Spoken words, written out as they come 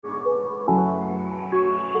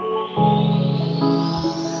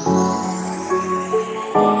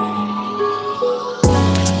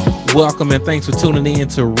Welcome and thanks for tuning in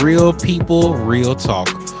to Real People, Real Talk.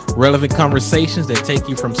 Relevant conversations that take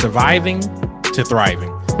you from surviving to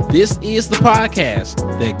thriving. This is the podcast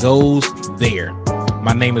that goes there.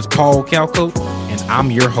 My name is Paul Calcote and I'm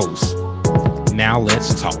your host. Now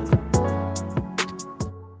let's talk.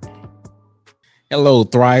 Hello,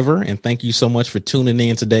 Thriver, and thank you so much for tuning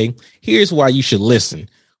in today. Here's why you should listen.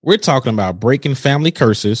 We're talking about breaking family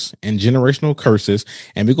curses and generational curses,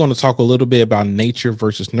 and we're going to talk a little bit about nature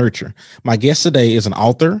versus nurture. My guest today is an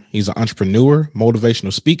author. He's an entrepreneur,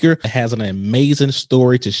 motivational speaker, has an amazing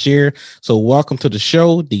story to share. So welcome to the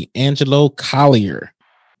show, D'Angelo Collier.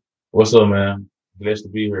 What's up, man? Blessed to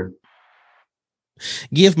be here.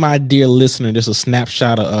 Give my dear listener just a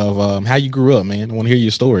snapshot of how you grew up, man. I want to hear your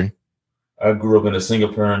story. I grew up in a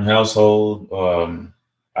single parent household.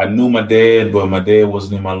 I knew my dad, but my dad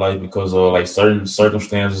wasn't in my life because of like certain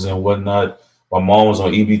circumstances and whatnot. My mom was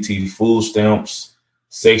on EBT food stamps,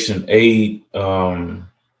 Section 8. I'm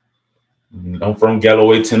from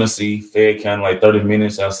Galloway, Tennessee, Fayette County, like 30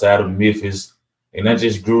 minutes outside of Memphis. And I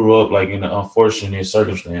just grew up like in the unfortunate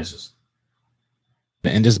circumstances.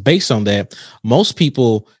 And just based on that, most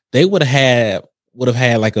people, they would have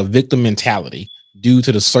had like a victim mentality due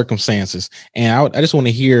to the circumstances. And I just want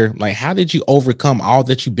to hear, like, how did you overcome all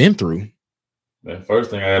that you've been through? The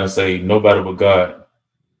first thing I gotta say, nobody but God.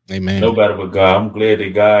 Amen. Nobody but God. I'm glad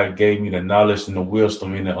that God gave me the knowledge and the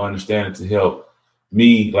wisdom and the understanding to help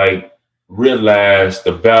me like realize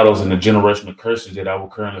the battles and the generational curses that I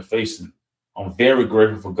was currently facing. I'm very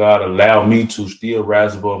grateful for God allowed me to still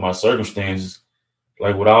rise above my circumstances,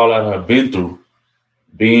 like with all I have been through.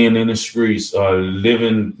 Being in the streets,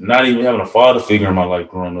 living, not even having a father figure in my life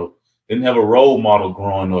growing up, didn't have a role model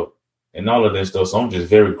growing up, and all of that stuff. So I'm just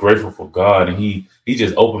very grateful for God, and He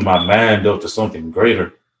just opened my mind up to something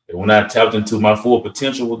greater. And when I tapped into my full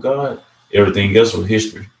potential with God, everything else was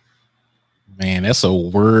history. Man, that's a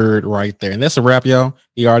word right there. And that's a wrap, y'all.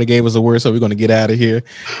 He already gave us a word, so we're going to get out of here.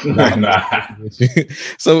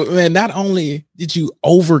 So, man, not only did you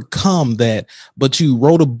overcome that, but you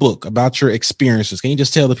wrote a book about your experiences. Can you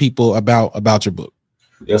just tell the people about your book?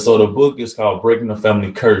 Yeah, so the book is called Breaking the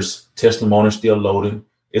Family Curse, Testimony Still Loading.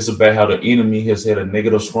 It's about how the enemy has had a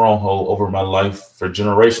negative stronghold over my life for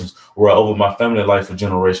generations, or over my family life for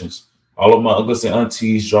generations. All of my uncles and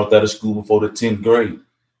aunties dropped out of school before the 10th grade.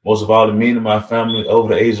 Most of all the men in my family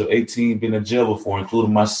over the age of 18 been in jail before,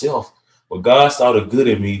 including myself. But God saw the good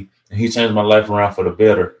in me, and He changed my life around for the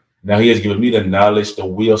better. Now He has given me the knowledge, the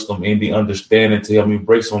wisdom, and the understanding to help me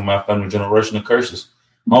break some of my family generational curses.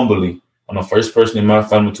 Humbly, I'm the first person in my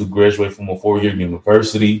family to graduate from a 4-year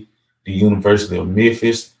university, the University of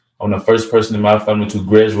Memphis. I'm the first person in my family to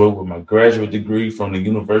graduate with my graduate degree from the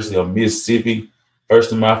University of Mississippi.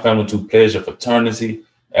 First in my family to pledge a fraternity,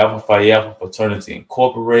 Alpha Phi Alpha Fraternity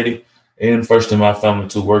Incorporated, and first in my family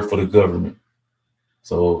to work for the government.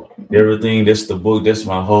 So everything, that's the book, that's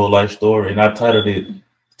my whole life story. And I titled it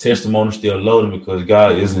Testimony Still Loading because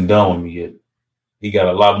God isn't done with me yet. He got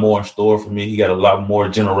a lot more in store for me. He got a lot more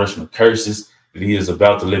generational curses that He is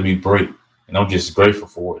about to let me break. And I'm just grateful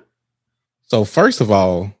for it. So first of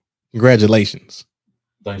all, congratulations.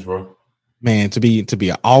 Thanks, bro. Man, to be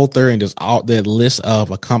an author and just all that list of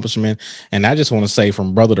accomplishment. And I just want to say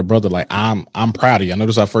from brother to brother, like I'm proud of you. I know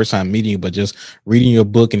this is our first time meeting you, but just reading your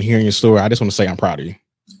book and hearing your story, I just want to say I'm proud of you.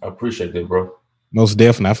 I appreciate that, bro. Most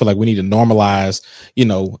definitely. I feel like we need to normalize,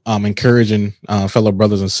 encouraging fellow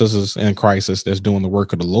brothers and sisters in Christ that's doing the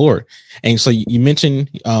work of the Lord. And so you mentioned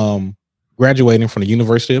graduating from the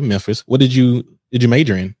University of Memphis. What did you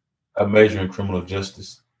major in? I major in criminal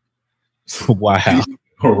justice. Wow.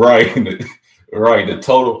 Right. The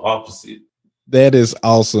total opposite. That is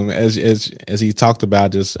awesome. As he talked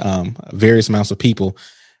about, just various amounts of people,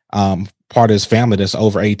 part of his family that's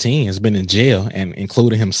over 18 has been in jail, and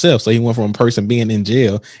including himself. So he went from a person being in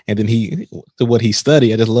jail and then to what he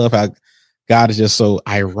studied. I just love how God is just so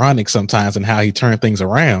ironic sometimes and how He turned things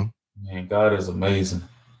around. Man, God is amazing.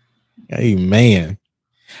 Amen.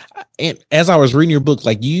 And as I was reading your book,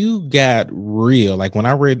 like you got real. Like when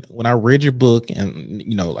I read your book and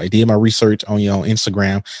I did my research on you on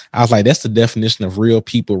Instagram, I was like, that's the definition of real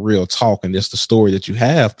people, real talk, and that's the story that you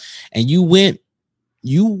have. And you went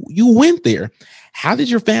there. How did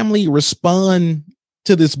your family respond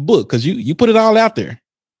to this book? Because you put it all out there.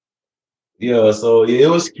 Yeah, so it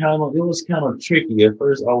was kind of tricky. At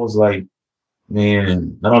first, I was like,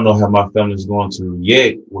 man, I don't know how my family's going to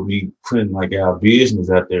react with me putting like our business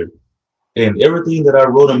out there. And everything that I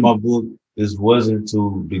wrote in my book wasn't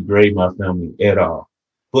to degrade my family at all,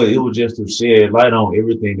 but it was just to shed light on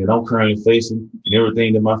everything that I'm currently facing and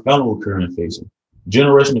everything that my family was currently facing.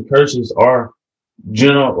 Generational curses are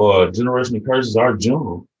generational curses are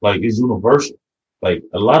general, like it's universal. Like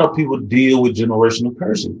a lot of people deal with generational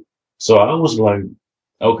curses. So I was like,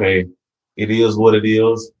 okay, it is what it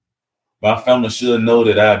is. My family should know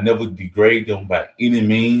that I never degrade them by any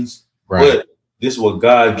means. Right. But this is what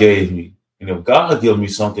God gave me. And if God gives me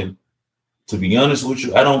something, to be honest with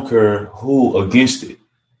you, I don't care who against it.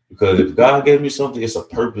 Because if God gave me something, it's a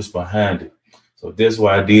purpose behind it. So that's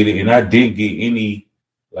why I did it. And I didn't get any,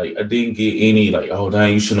 oh,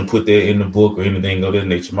 dang, you shouldn't put that in the book or anything of that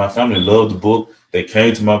nature. My family loved the book. They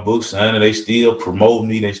came to my book signing. They still promote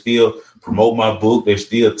me. They still promote my book. They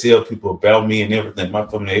still tell people about me and everything. My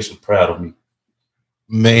family is so proud of me. I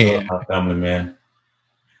Man, love my family, man.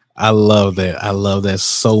 I love that. I love that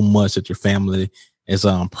so much that your family is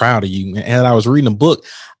proud of you. And I was reading a book,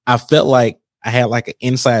 I felt like I had like an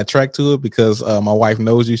inside track to it because my wife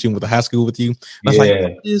knows you. She went to high school with you. I was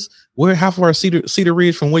like, Yeah. how far Cedar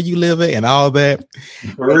Ridge from where you live at and all that.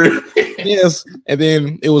 For real? Yes. And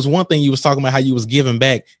then it was one thing you was talking about how you was giving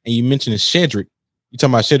back, and you mentioned Shedrick. You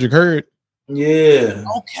talking about Shedrick Hurd? Yeah.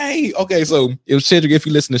 Okay. So it was Shedrick. If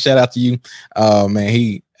you listen, to shout out to you.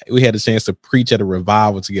 Man, we had a chance to preach at a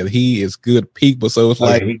revival together. He is good people. So it's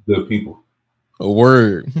like he's good people. a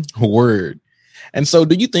word. And so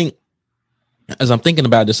do you think, as I'm thinking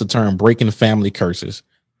about this, the term breaking family curses,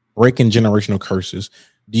 breaking generational curses,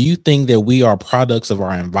 do you think that we are products of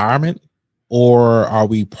our environment, or are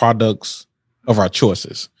we products of our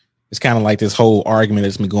choices? It's kind of like this whole argument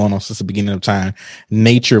that's been going on since the beginning of time,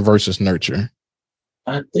 nature versus nurture.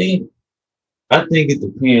 I think it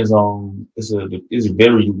depends on. It's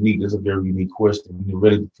very unique. It's a very unique question. It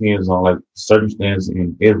really depends on like circumstance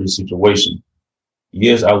in every situation.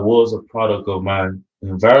 Yes, I was a product of my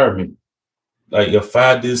environment. Like if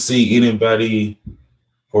I didn't see anybody,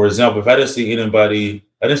 for example, if I didn't see anybody,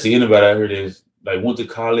 I didn't see anybody out here that's like went to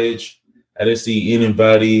college. I didn't see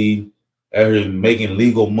anybody out here making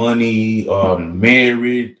legal money,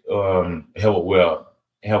 married, have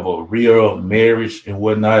a real marriage and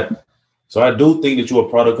whatnot. So I do think that you're a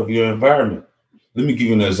product of your environment. Let me give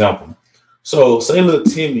you an example. So say little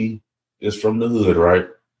Timmy is from the hood, right?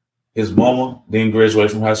 His mama didn't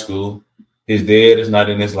graduate from high school. His dad is not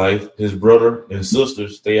in his life. His brother and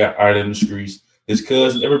sisters, they are out in the streets. His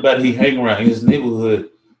cousin, everybody he hang around in his neighborhood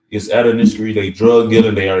is out in the street. They drug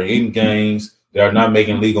dealing. They are in gangs. They are not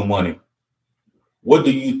making legal money. What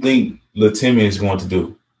do you think little Timmy is going to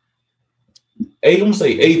do? I'm gonna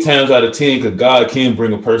say 8 times out of 10, because God can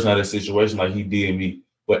bring a person out of a situation like he did me.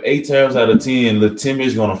 But 8 times out of 10, little Timmy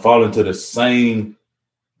is gonna fall into the same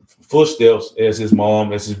footsteps as his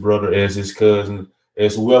mom, as his brother, as his cousin,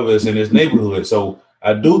 as whoever is in his neighborhood. So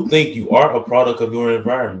I do think you are a product of your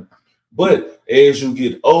environment. But as you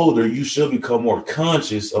get older, you should become more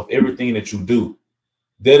conscious of everything that you do.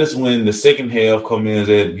 That is when the second half comes in,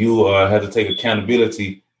 that you have to take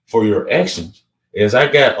accountability for your actions. As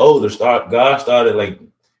I got older, God started like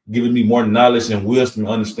giving me more knowledge and wisdom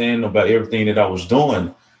and understanding about everything that I was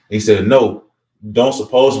doing. He said, no, don't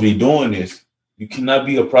supposed to be doing this. You cannot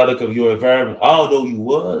be a product of your environment. Although you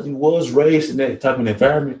was raised in that type of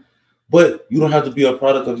environment, but you don't have to be a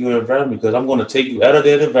product of your environment, because I'm going to take you out of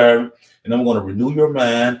that environment and I'm going to renew your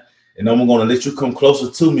mind, and I'm going to let you come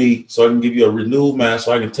closer to me so I can give you a renewed mind,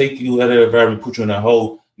 so I can take you out of that environment, put you in a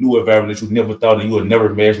whole new environment that you never thought and you would never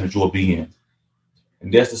imagine that you would be in.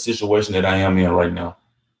 And that's the situation that I am in right now.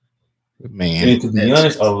 Man, and to be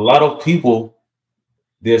honest, a lot of people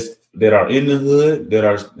that are in the hood, that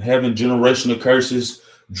are having generational curses,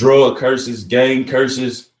 drug curses, gang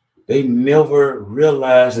curses, they never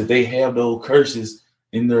realize that they have those curses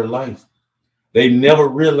in their life. They never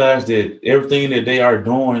realize that everything that they are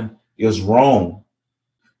doing is wrong.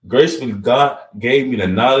 Gracefully, God gave me the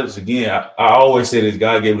knowledge. Again, I always say this: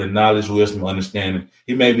 God gave me the knowledge, wisdom, understanding.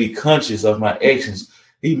 He made me conscious of my actions.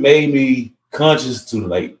 He made me conscious to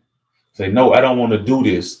like say, no, I don't want to do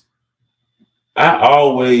this. I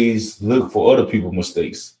always look for other people's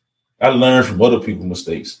mistakes. I learn from other people's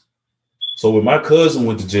mistakes. So when my cousin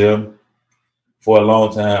went to jail for a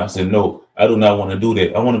long time, I said, no, I do not want to do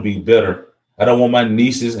that. I want to be better. I don't want my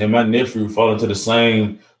nieces and my nephew fall into the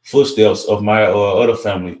same footsteps of my other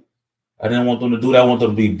family. I didn't want them to do that. I want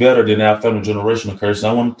them to be better than our family generational curse.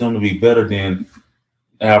 I want them to be better than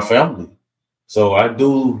our family. So I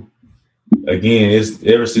do, again, it's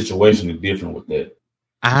every situation is different with that.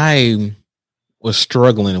 I was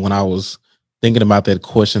struggling when I was thinking about that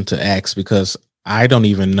question to ask, because I don't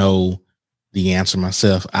even know the answer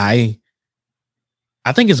myself. I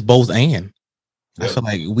think it's both and. Yep. I feel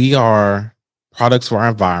like we are products of our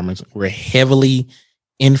environments. We're heavily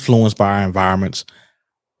influenced by our environments,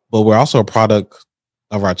 but we're also a product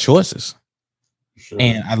of our choices. Sure.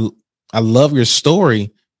 And I love your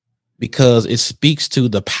story because it speaks to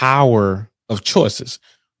the power of choices.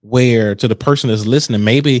 Where to the person that's listening,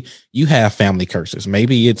 maybe you have family curses,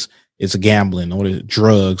 maybe it's gambling or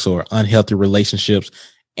drugs or unhealthy relationships,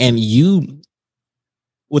 and you,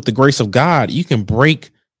 with the grace of God, you can break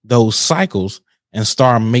those cycles and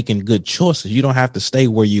start making good choices. You don't have to stay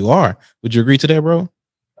where you are. Would you agree to that, bro?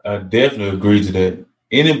 I definitely agree to that.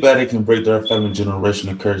 Anybody can break their family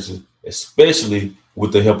generational curses, especially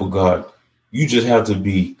with the help of God. You just have to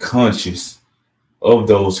be conscious of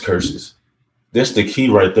those curses. That's the key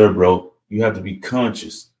right there, bro. You have to be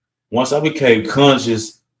conscious. Once I became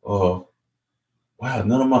conscious, wow,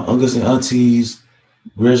 none of my uncles and aunties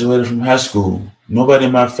graduated from high school. Nobody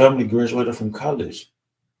in my family graduated from college.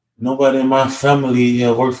 Nobody in my family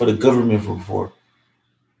had worked for the government before.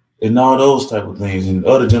 And all those type of things and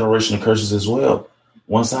other generational curses as well.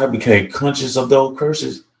 Once I became conscious of those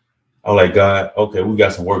curses, I was like, God, okay, we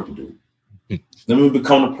got some work to do. Let me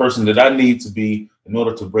become the person that I need to be in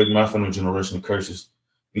order to break my family generational curses.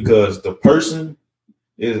 Because the person,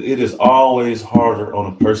 it is always harder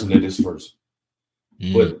on the person that is first.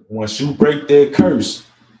 But once you break that curse,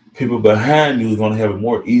 people behind you are going to have it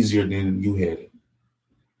more easier than you had it.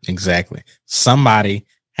 Exactly. Somebody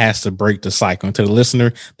has to break the cycle. And to the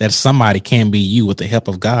listener, that somebody can be you with the help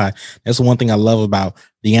of God. That's one thing I love about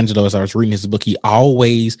D'Angelo. As I was reading his book, he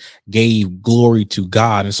always gave glory to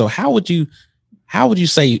God. And so how would you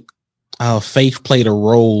say faith played a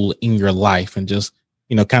role in your life, and just,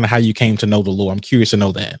 kind of how you came to know the Lord? I'm curious to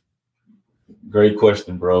know that. Great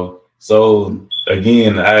question, bro. So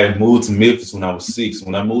again, I moved to Memphis when I was 6.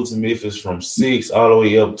 When I moved to Memphis from 6 all the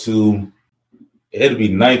way up to, it'd be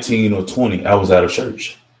 19 or 20, I was out of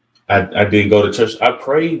church. I didn't go to church. I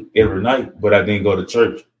prayed every night, but I didn't go to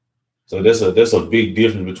church. So that's a big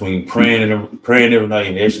difference between praying every night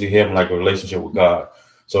and actually having like a relationship with God.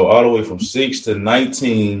 So all the way from 6 to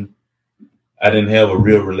 19, I didn't have a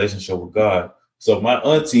real relationship with God. So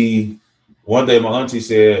one day my auntie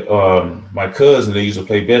said, my cousin that used to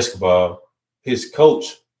play basketball, his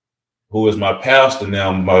coach, who is my pastor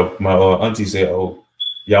now, my auntie said, "Oh,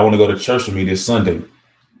 y'all want to go to church with me this Sunday?"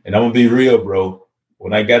 And I'm gonna be real, bro.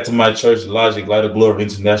 When I got to my church, Logic Light of Glory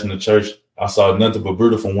International Church, I saw nothing but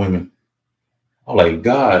beautiful women. I'm like,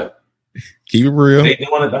 God, keep it real.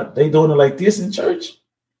 They doing it like this in church.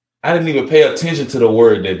 I didn't even pay attention to the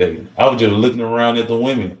word that day. I was just looking around at the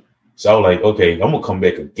women. So I was like, okay, I'm gonna come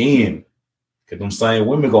back again, because them same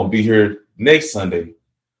women gonna be here next Sunday.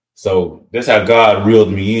 So that's how God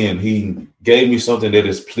reeled me in. He gave me something that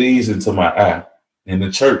is pleasing to my eye in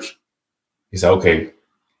the church. He said, okay,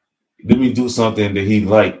 let me do something that he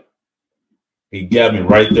liked. He got me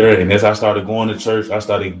right there. And as I started going to church, I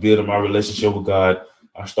started building my relationship with God.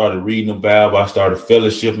 I started reading the Bible. I started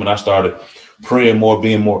fellowshipping. I started praying more,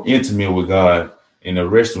 being more intimate with God. And the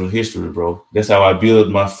rest was history, bro. That's how I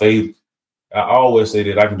build my faith. I always say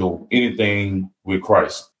that I can do anything with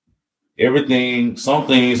Christ. Some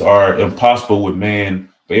things are impossible with man,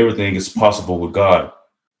 but everything is possible with God.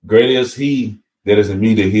 Greater is he that is in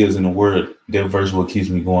me that he is in the word. That verse what keeps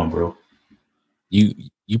me going, bro.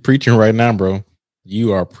 You preaching right now, bro.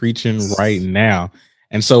 You are preaching right now.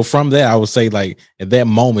 And so from that, I would say, like, at that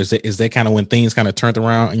moment, is that kind of when things kind of turned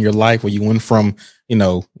around in your life, where you went from,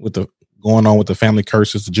 with the going on with the family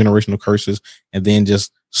curses, the generational curses, and then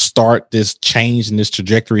just start this change in this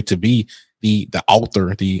trajectory to be the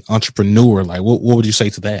author, the entrepreneur? Like, what would you say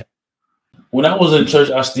to that? When I was in church,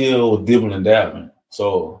 I still was dibbling and dabbling.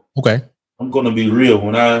 So okay, I'm gonna be real.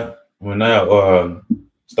 When I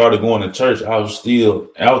started going to church, I was still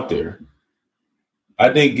out there. I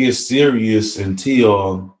didn't get serious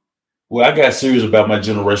until, I got serious about my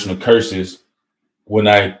generational curses when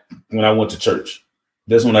I went to church.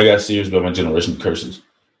 That's when I got serious about my generational curses.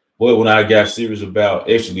 But when I got serious about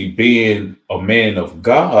actually being a man of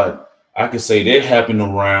God, I could say that happened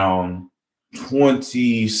around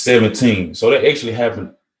 2017. So that actually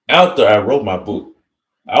happened after I wrote my book.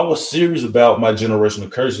 I was serious about my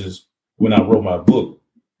generational curses when I wrote my book,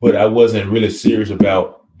 but I wasn't really serious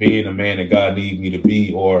about being a man that God needed me to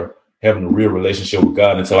be, or having a real relationship with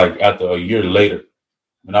God, until like after a year later.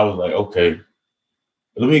 And I was like, okay,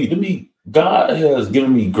 God has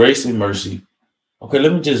given me grace and mercy. Okay,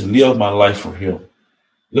 let me just live my life for him.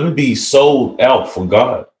 Let me be sold out for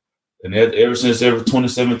God. And ever since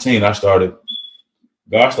 2017, God started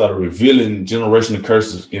revealing generational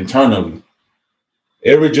curses internally.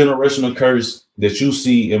 Every generational curse that you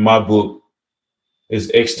see in my book is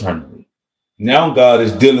externally. Now God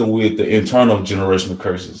is dealing with the internal generational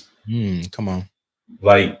curses. Come on.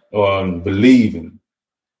 Like believing,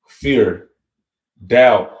 fear,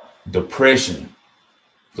 doubt, depression.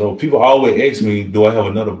 So people always ask me, do I have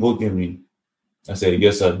another book in me? I said,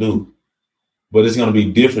 yes, I do. But it's going to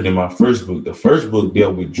be different than my first book. The first book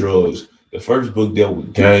dealt with drugs. The first book dealt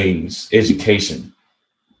with gangs, education.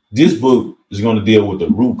 This book is going to deal with the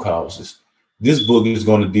root causes. This book is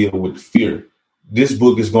going to deal with fear. This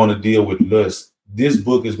book is going to deal with lust. This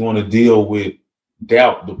book is going to deal with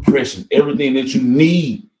doubt, depression, everything that you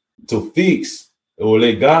need to fix or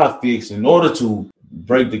let God fix in order to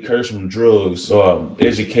break the curse from drugs,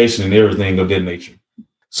 education, and everything of that nature.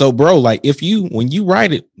 So, bro, like when you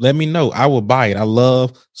write it, let me know. I will buy it. I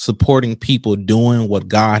love supporting people doing what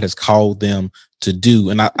God has called them to do.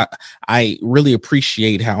 And I really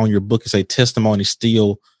appreciate how on your book you say testimony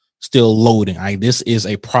still loading. This is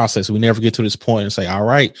a process. We never get to this point and say, all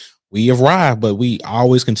right, we arrived, but we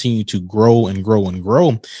always continue to grow and grow and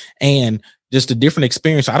grow. And just a different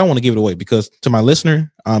experience. I don't want to give it away because to my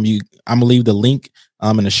listener, I'm gonna leave the link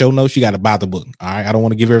in the show notes. You got to buy the book. All right. I don't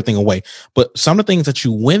want to give everything away, but some of the things that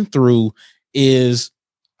you went through is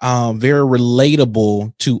very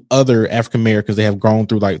relatable to other African Americans that have gone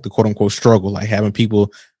through like the quote unquote struggle, like having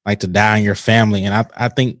people like to die in your family. And I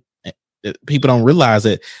think people don't realize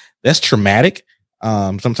that that's traumatic.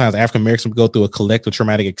 Sometimes African Americans go through a collective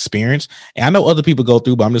traumatic experience, and I know other people go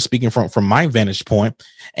through, but I'm just speaking from my vantage point.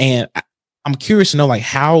 And I'm curious to know, like,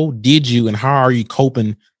 how did you and how are you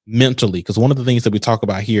coping mentally? Because one of the things that we talk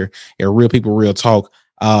about here at Real People Real Talk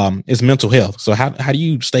is mental health. So how do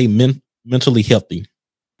you stay mentally healthy?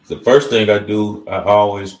 The first thing I do, I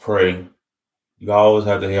always pray. You always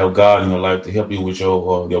have to have God in your life to help you with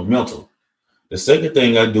your mental. The second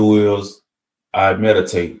thing I do is I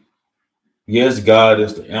meditate. Yes, God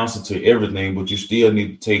is the answer to everything, but you still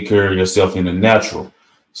need to take care of yourself in the natural.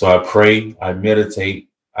 So I pray, I meditate,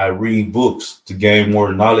 I read books to gain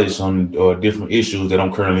more knowledge on different issues that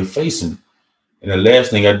I'm currently facing. And the last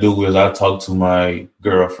thing I do is I talk to my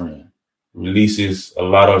girlfriend. Releases a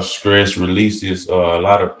lot of stress, releases a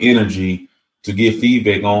lot of energy to get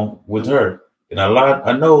feedback on with her. And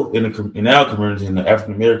I know in our community, in the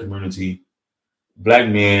African American community, Black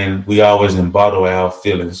men, we always embottle our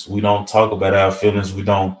feelings. We don't talk about our feelings. We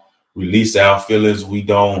don't release our feelings. We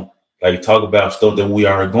don't like talk about stuff that we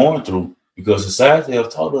are going through because society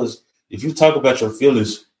have taught us if you talk about your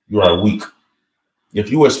feelings, you are weak.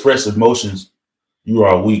 If you express emotions, you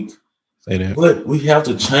are weak. Say that. But we have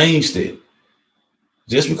to change that.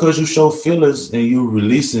 Just because you show feelings and you're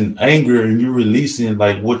releasing anger and you're releasing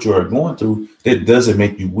like what you are going through, that doesn't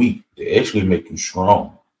make you weak. They actually make you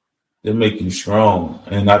strong. They make you strong.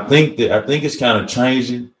 And I think it's kind of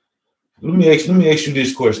changing. Let me ask you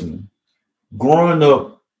this question. Growing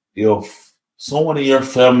up, if someone in your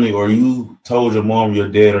family or you told your mom, your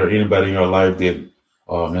dad, or anybody in your life that,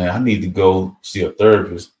 oh man, I need to go see a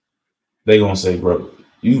therapist, they gonna say, bro,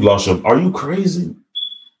 are you crazy?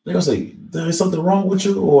 They're gonna say, there's something wrong with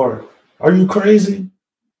you, or are you crazy?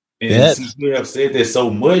 And since we have said that so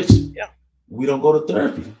much, we don't go to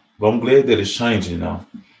therapy. But I'm glad that it's changing now.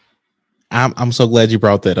 I'm so glad you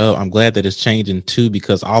brought that up. I'm glad that it's changing too,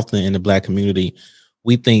 because often in the Black community,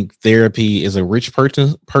 we think therapy is a rich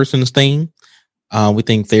person's thing. We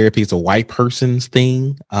think therapy is a white person's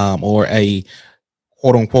thing, or a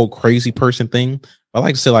quote unquote crazy person thing. But I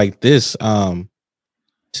like to say like this,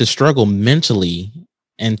 to struggle mentally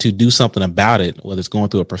and to do something about it, whether it's going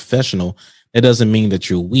through a professional, that doesn't mean that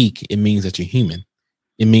you're weak. It means that you're human.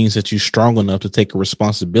 It means that you're strong enough to take a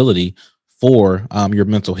responsibility for your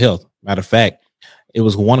mental health. Matter of fact, it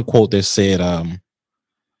was one quote that said,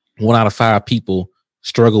 1 out of 5 people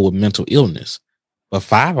struggle with mental illness, but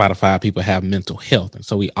 5 out of 5 people have mental health. And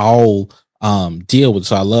so we all deal with it.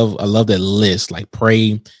 So I love that list, like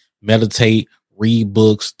pray, meditate, read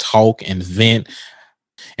books, talk, and vent.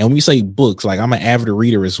 And when we say books, like I'm an avid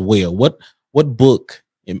reader as well. What book,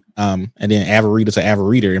 and then avid reader to avid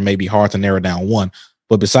reader, it may be hard to narrow down one,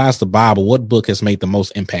 but besides the Bible, what book has made the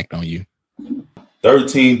most impact on you?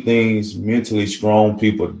 13 Things Mentally Strong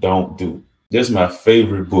People Don't Do. That's my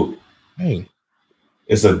favorite book. Hey.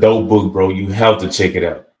 It's a dope book, bro. You have to check it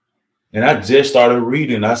out. And I just started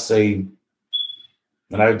reading, I say,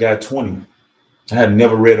 when I got 20. I had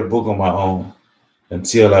never read a book on my own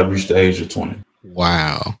until I reached the age of 20.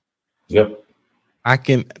 Wow. Yep.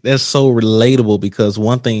 That's so relatable, because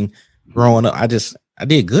one thing growing up, I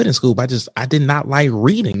did good in school, but I did not like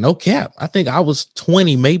reading. No cap. I think I was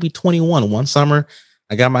 20, maybe 21. One summer,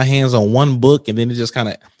 I got my hands on one book, and then it just kind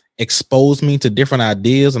of exposed me to different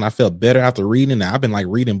ideas, and I felt better after reading. And I've been like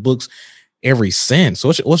reading books ever since.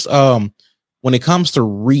 So what's when it comes to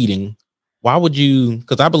reading, why would you?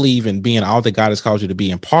 Because I believe in being all that God has called you to be,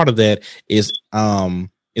 and part of that is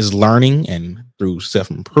is learning and through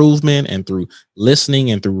self-improvement and through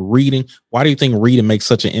listening and through reading. Why do you think reading makes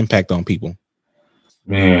such an impact on people?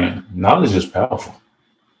 Man, knowledge is powerful.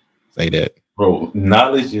 Say that. Bro,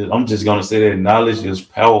 knowledge is, I'm just gonna say that knowledge is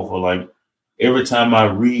powerful. Like every time I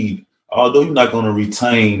read, although you're not gonna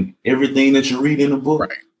retain everything that you read in the book,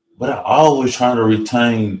 Right. but I always try to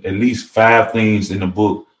retain at least 5 things in the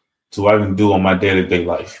book so I can do on my day-to-day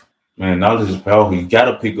life. Man, knowledge is powerful. You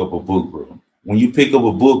gotta pick up a book, bro. When you pick up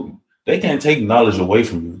a book, they can't take knowledge away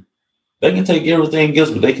from you. They can take everything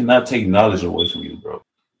else, but they cannot take knowledge away from you, bro.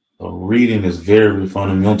 So reading is very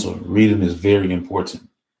fundamental. Reading is very important.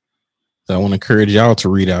 So I want to encourage y'all to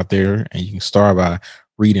read out there, and you can start by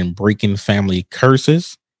reading Breaking Family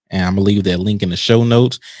Curses. And I'm gonna leave that link in the show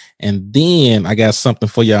notes. And then I got something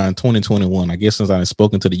for y'all in 2021. I guess since I've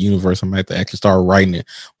spoken to the universe, I might have to actually start writing it.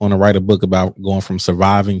 I want to write a book about going from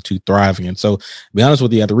surviving to thriving. And so, to be honest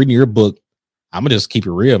with you, after reading your book, I'm gonna just keep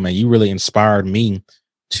it real, man. You really inspired me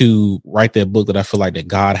to write that book that I feel like that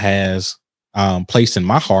God has placed in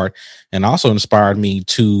my heart, and also inspired me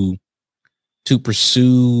to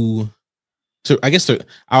pursue. I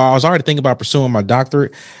was already thinking about pursuing my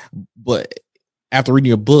doctorate, but after reading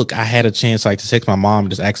your book, I had a chance like to text my mom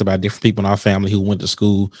and just ask about different people in our family who went to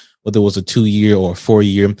school, whether it was a 2-year or a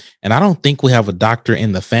 4-year. And I don't think we have a doctor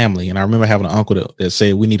in the family. And I remember having an uncle that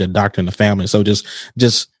said we need a doctor in the family. So just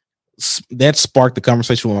that sparked the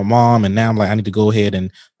conversation with my mom. And now I'm like, I need to go ahead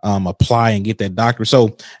and apply and get that doctor.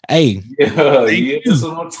 So, hey, yeah, that's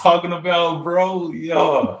what I'm talking about, bro.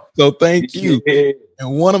 Yeah. So thank you. Yeah.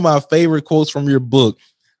 And one of my favorite quotes from your book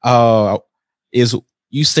is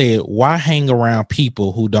you said, why hang around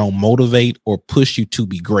people who don't motivate or push you to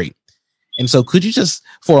be great? And so could you just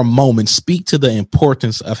for a moment speak to the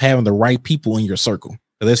importance of having the right people in your circle?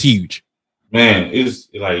 That's huge. Man, it's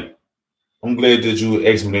like, I'm glad that you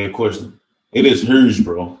asked me that question. It is huge,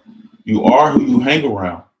 bro. You are who you hang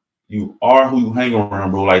around. You are who you hang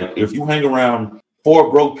around, bro. Like if you hang around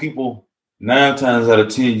 4 broke people, 9 times out of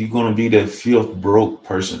 10, you're going to be that 5th broke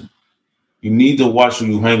person. You need to watch who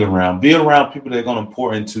you hang around. Be around people that are going to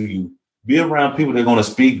pour into you. Be around people that are going to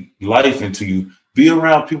speak life into you. Be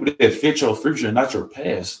around people that fit your future, not your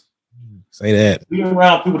past. Say that. Be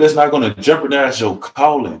around people that's not going to jeopardize your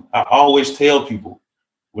calling. I always tell people,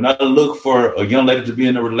 when I look for a young lady to be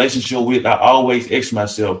in a relationship with, I always ask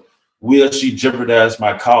myself, will she jeopardize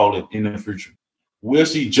my calling in the future? Will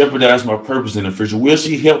she jeopardize my purpose in the future? Will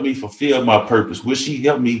she help me fulfill my purpose? Will she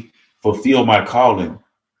help me fulfill my calling?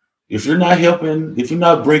 If you're not helping, if you're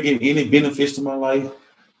not bringing any benefits to my life,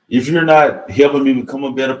 if you're not helping me become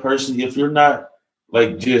a better person, if you're not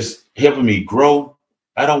like just helping me grow,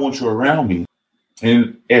 I don't want you around me.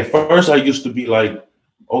 And at first I used to be like,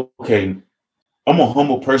 okay, I'm a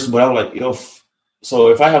humble person, but I'm like,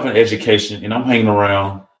 if I have an education and I'm hanging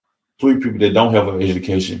around 3 people that don't have an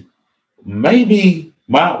education, maybe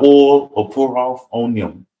my oil will pour off on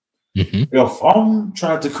them. Mm-hmm. If I'm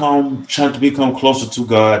trying to become closer to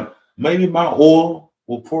God, maybe my oil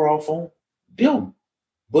will pour off on them.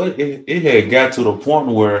 But it had got to the point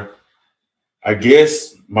where I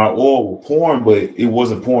guess my oil was pouring, but it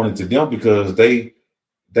wasn't pouring into them because they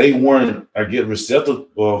weren't, I get receptive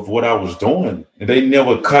of what I was doing, and they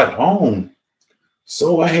never caught on.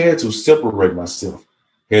 So I had to separate myself,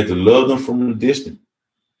 had to love them from a distance,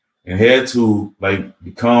 and had to like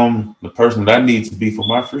become the person that I need to be for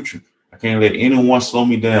my future. I can't let anyone slow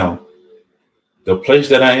me down. The place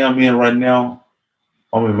that I am in right now,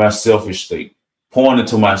 I'm in my selfish state, pouring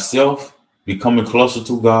into myself, becoming closer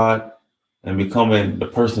to God, and becoming the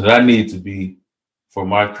person that I need to be for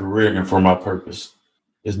my career and for my purpose.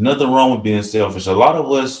 There's nothing wrong with being selfish. A lot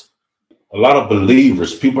of us, a lot of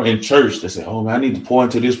believers, people in church, they say, oh, man, I need to pour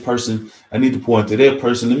into this person. I need to pour into that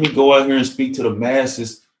person. Let me go out here and speak to the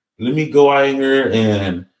masses. Let me go out here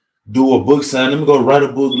and do a book sign. Let me go write a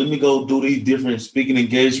book. Let me go do these different speaking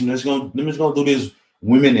engagements. Let me go do this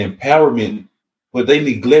women empowerment. But they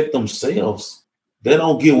neglect themselves. They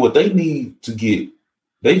don't get what they need to get.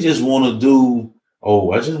 They just want to do,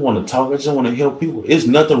 I just want to talk. I just want to help people. There's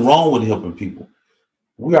nothing wrong with helping people.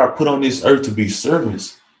 We are put on this earth to be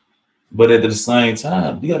servants. But at the same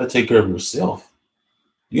time, you got to take care of yourself.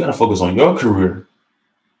 You got to focus on your career.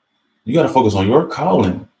 You got to focus on your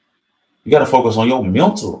calling. You got to focus on your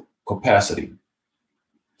mental capacity.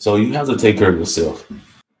 So you have to take care of yourself.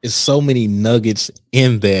 There's so many nuggets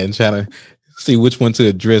in there and trying to see which one to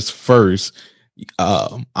address first.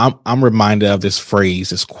 I'm reminded of this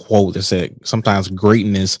phrase, this quote that said, sometimes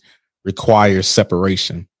greatness requires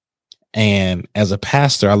separation. And as a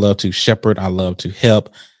pastor, I love to shepherd. I love to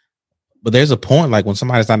help. But there's a point like when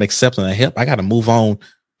somebody's not accepting the help, I got to move on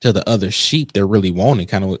to the other sheep they're really wanting,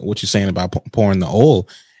 kind of what you're saying about pouring the oil.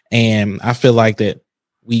 And I feel like that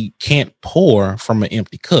we can't pour from an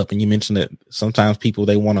empty cup. And you mentioned that sometimes people,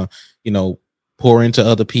 they want to, pour into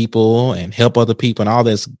other people and help other people, and all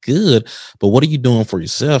that's good. But what are you doing for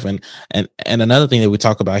yourself? And another thing that we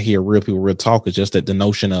talk about here, Real People, Real Talk, is just that the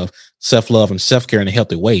notion of self-love and self-care in a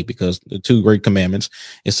healthy way, because the two great commandments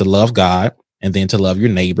is to love God and then to love your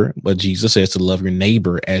neighbor. But Jesus says to love your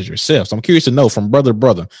neighbor as yourself. So I'm curious to know, from brother to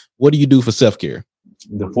brother, what do you do for self-care?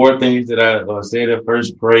 The four things that I said at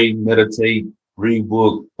first: pray, meditate, read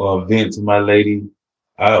book, vent to my lady.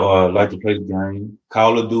 I like to play the game,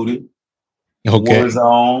 Call of Duty, Okay.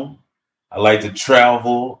 Warzone. I like to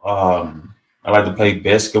travel. I like to play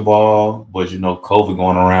basketball, but COVID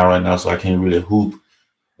going around right now, so I can't really hoop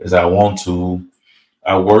as I want to.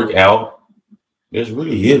 I work out. That's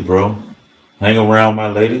really it, bro. Hang around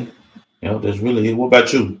my lady. That's really it. What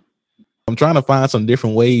about you? I'm trying to find some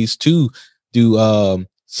different ways to do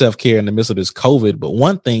self-care in the midst of this COVID. But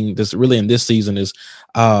one thing that's really in this season is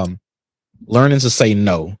learning to say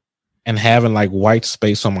no and having like white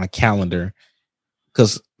space on my calendar.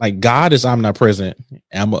 Because like God is omnipresent.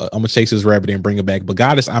 I'm gonna chase this rabbit and bring it back, but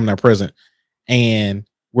God is omnipresent and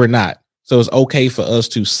we're not. So it's okay for us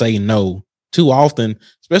to say no. Too often,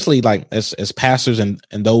 especially like as pastors and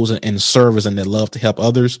those in service and that love to help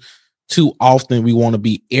others, too often we want to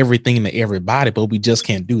be everything to everybody, but we just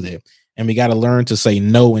can't do that. And we got to learn to say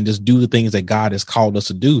no and just do the things that God has called us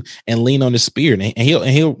to do and lean on the Spirit,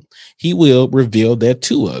 and he will reveal that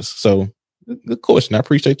to us. So good question. I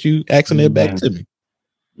appreciate you asking that back to me.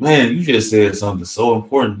 Man, you just said something so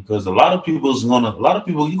important, because you're gonna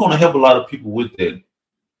help a lot of people with that,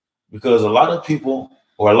 because a lot of people,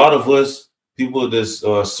 or a lot of us people that's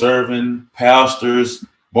serving, pastors,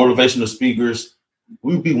 motivational speakers,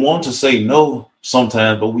 we be want to say no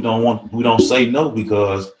sometimes, but we don't say no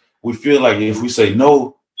because we feel like if we say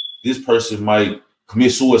no, this person might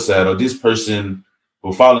commit suicide, or this person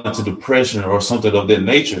will fall into depression or something of that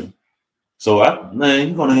nature. So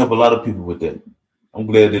you're gonna help a lot of people with that. I'm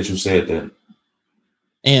glad that you said that.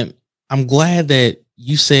 And I'm glad that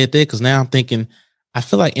you said that, because now I'm thinking, I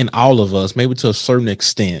feel like in all of us, maybe to a certain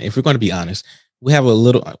extent, if we're going to be honest, we have a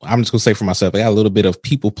little, I'm just going to say for myself, I got a little bit of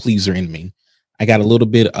people pleaser in me. I got a little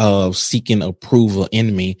bit of seeking approval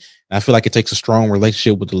in me. And I feel like it takes a strong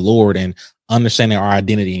relationship with the Lord and understanding our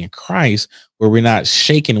identity in Christ, where we're not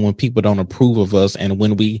shaken when people don't approve of us. And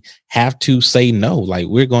when we have to say no, like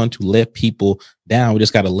we're going to let people down. We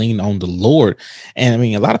just got to lean on the Lord. And I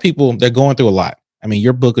mean, a lot of people, they're going through a lot. I mean,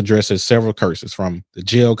 your book addresses several curses, from the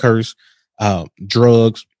jail curse,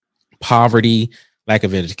 drugs, poverty, lack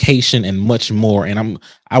of education, and much more. And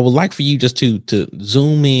I would like for you just to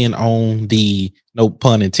zoom in on the, no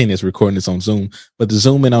pun intended, it's recording this on Zoom, but to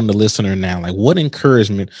zoom in on the listener now. Like, what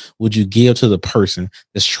encouragement would you give to the person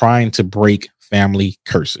that's trying to break family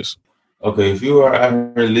curses? Okay, if you are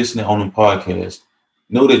out here listening on the podcast,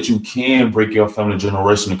 know that you can break your family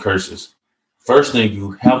generational curses. First thing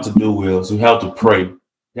you have to do is you have to pray.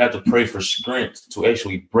 You have to pray for strength to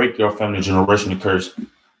actually break your family generational curse.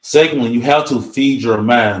 Secondly, you have to feed your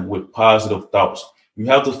mind with positive thoughts. You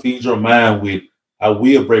have to feed your mind with, I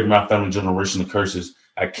will break my family generational curses.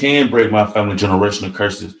 I can break my family generational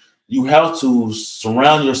curses. You have to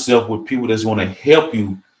surround yourself with people that's going to help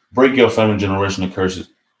you break your family generational curses.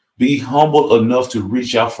 Be humble enough to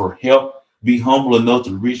reach out for help. Be humble enough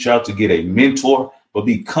to reach out to get a mentor, but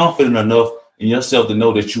be confident enough in yourself to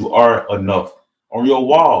know that you are enough. On your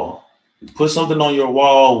wall, put something on your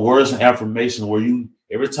wall, words and affirmations, where you,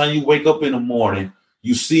 every time you wake up in the morning,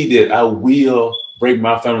 you see that I will break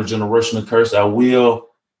my family generational curse. I will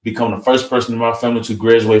become the first person in my family to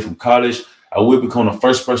graduate from college. I will become the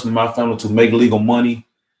first person in my family to make legal money.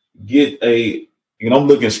 I'm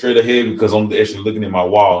looking straight ahead because I'm actually looking at my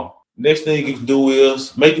wall. Next thing you can do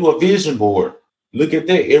is make you a vision board. Look at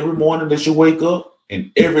that every morning that you wake up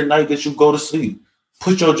and every night that you go to sleep.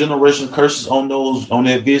 Put your generational curses on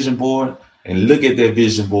that vision board, and look at that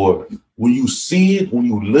vision board. When you see it, when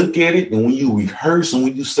you look at it, and when you rehearse and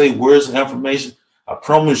when you say words and affirmation, I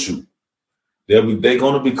promise you, they're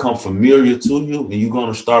going to become familiar to you, and you're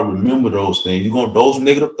going to start remember those things. Those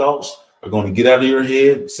negative thoughts are going to get out of your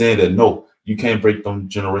head, saying that no, you can't break them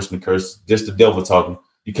generational curses. Just the devil talking.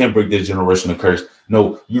 You can't break that generational curse.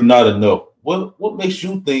 No, you're not enough. What makes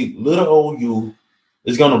you think little old you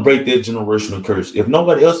is going to break that generational curse? If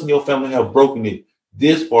nobody else in your family have broken it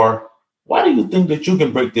this far, why do you think that you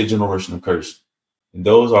can break that generational curse? And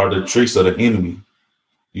those are the tricks of the enemy.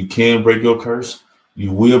 You can break your curse.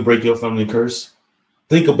 You will break your family curse.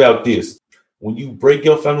 Think about this. When you break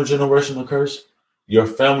your family generational curse, your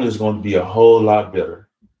family is going to be a whole lot better.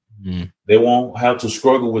 They won't have to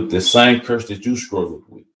struggle with the same curse that you struggled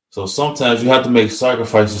with. So sometimes you have to make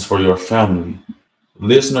sacrifices for your family.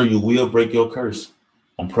 Listener, you will break your curse.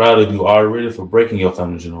 I'm proud of you already for breaking your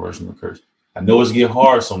family generational curse. I know it's get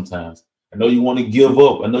hard sometimes. I know you want to give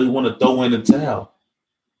up. I know you want to throw in the towel.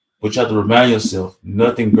 But you have to remind yourself,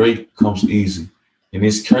 nothing great comes easy. And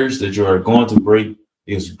this curse that you are going to break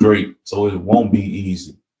is great. So it won't be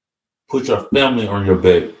easy. Put your family on your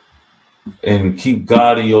back and keep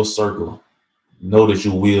God in your circle. Know that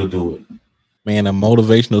you will do it. Man, a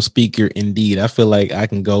motivational speaker indeed. I feel like I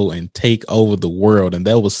can go and take over the world. And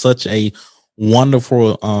that was such a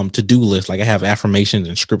wonderful to-do list. Like I have affirmations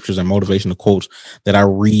and scriptures and motivational quotes that I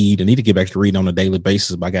read. I need to get back to reading on a daily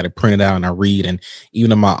basis, but I got it printed out and I read. And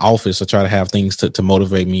even in my office, I try to have things to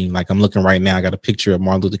motivate me. Like I'm looking right now, I got a picture of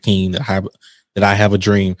Martin Luther King that I have a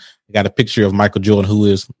dream. I got a picture of Michael Jordan, who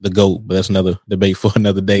is the GOAT, but that's another debate for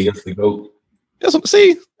another day. That's the GOAT.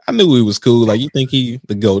 See, I knew he was cool. Like you think he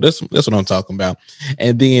the GOAT. That's what I'm talking about.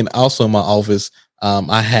 And then also in my office,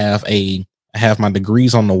 I have my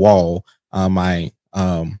degrees on the wall, my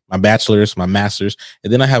bachelor's, my master's,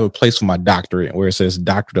 and then I have a place for my doctorate where it says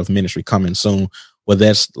Doctorate of Ministry coming soon. Well,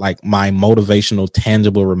 that's like my motivational,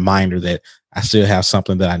 tangible reminder that I still have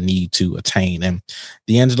something that I need to attain. And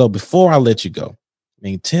D'Angelo, before I let you go, I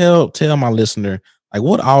mean, tell my listener, like,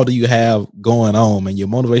 what all do you have going on, man? You're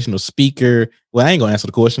a motivational speaker. Well, I ain't gonna answer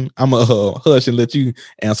the question. I'm gonna hush and let you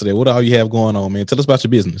answer that. What all you have going on, man? Tell us about your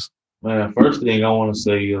business. Man, first thing I want to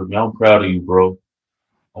say is, man, I'm proud of you, bro.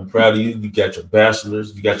 I'm proud of you. You got your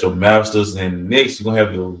bachelor's, you got your master's, and next you're gonna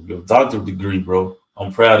have your doctorate degree, bro.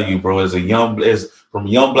 I'm proud of you, bro. From a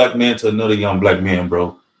young black man to another young black man,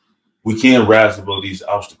 bro. We can rise above these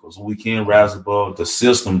obstacles. We can rise above the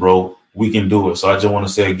system, bro. We can do it. So I just want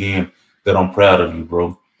to say again that I'm proud of you,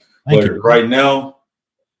 bro. Thank you. Right now,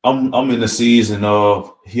 I'm in the season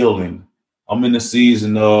of healing. I'm in the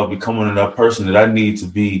season of becoming that person that I need to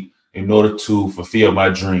be in order to fulfill my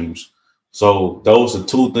dreams. So those are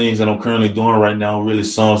two things that I'm currently doing right now. Really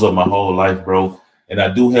sums up my whole life, bro. And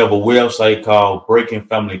I do have a website called Breaking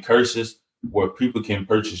Family Curses where people can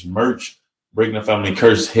purchase merch, Breaking the Family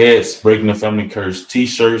Curse hats, Breaking the Family Curse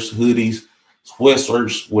t-shirts, hoodies,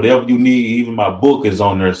 sweatshirts, whatever you need. Even my book is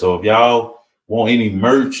on there. So if y'all want any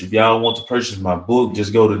merch, if y'all want to purchase my book,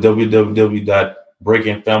 just go to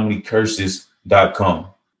www.breakingfamilycurses.com.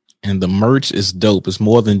 And the merch is dope. It's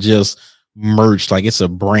more than just merch. Like it's a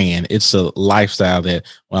brand. It's a lifestyle that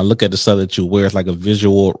when I look at the stuff that you wear, it's like a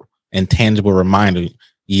visual and tangible reminder.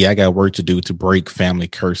 Yeah, I got work to do to break family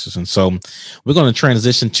curses. And so we're going to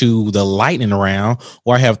transition to the lightning round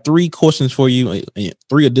where I have three questions for you,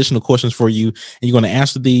 three additional questions for you. And you're going to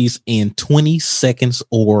answer these in 20 seconds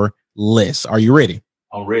or less. Are you ready?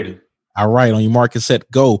 I'm ready. All right. On your mark and set,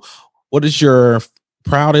 go. What is your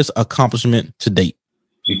proudest accomplishment to date?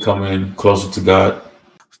 Becoming closer to God.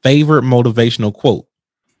 Favorite motivational quote?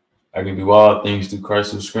 I can do all things through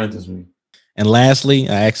Christ who strengthens me. And lastly,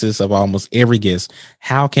 I ask this of almost every guest.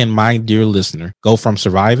 How can my dear listener go from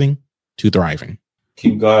surviving to thriving?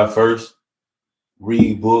 Keep God first.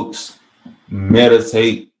 Read books.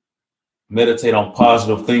 Meditate on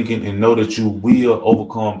positive thinking, and know that you will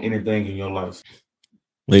overcome anything in your life.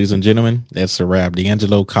 Ladies and gentlemen, that's a wrap.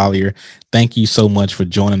 D'Angelo Collier, thank you so much for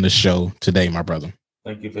joining the show today, my brother.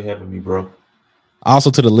 Thank you for having me, bro.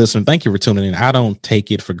 Also to the listener, thank you for tuning in. I don't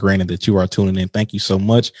take it for granted that you are tuning in. Thank you so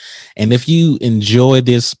much. And if you enjoy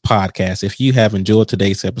this podcast, if you have enjoyed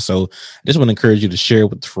today's episode, I just want to encourage you to share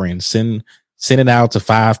it with friends. Send it out to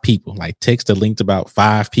 5 people, like text a link to about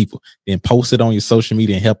 5 people, then post it on your social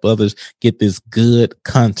media and help others get this good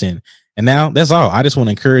content. And now that's all. I just want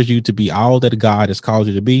to encourage you to be all that God has called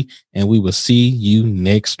you to be. And we will see you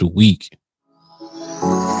next week.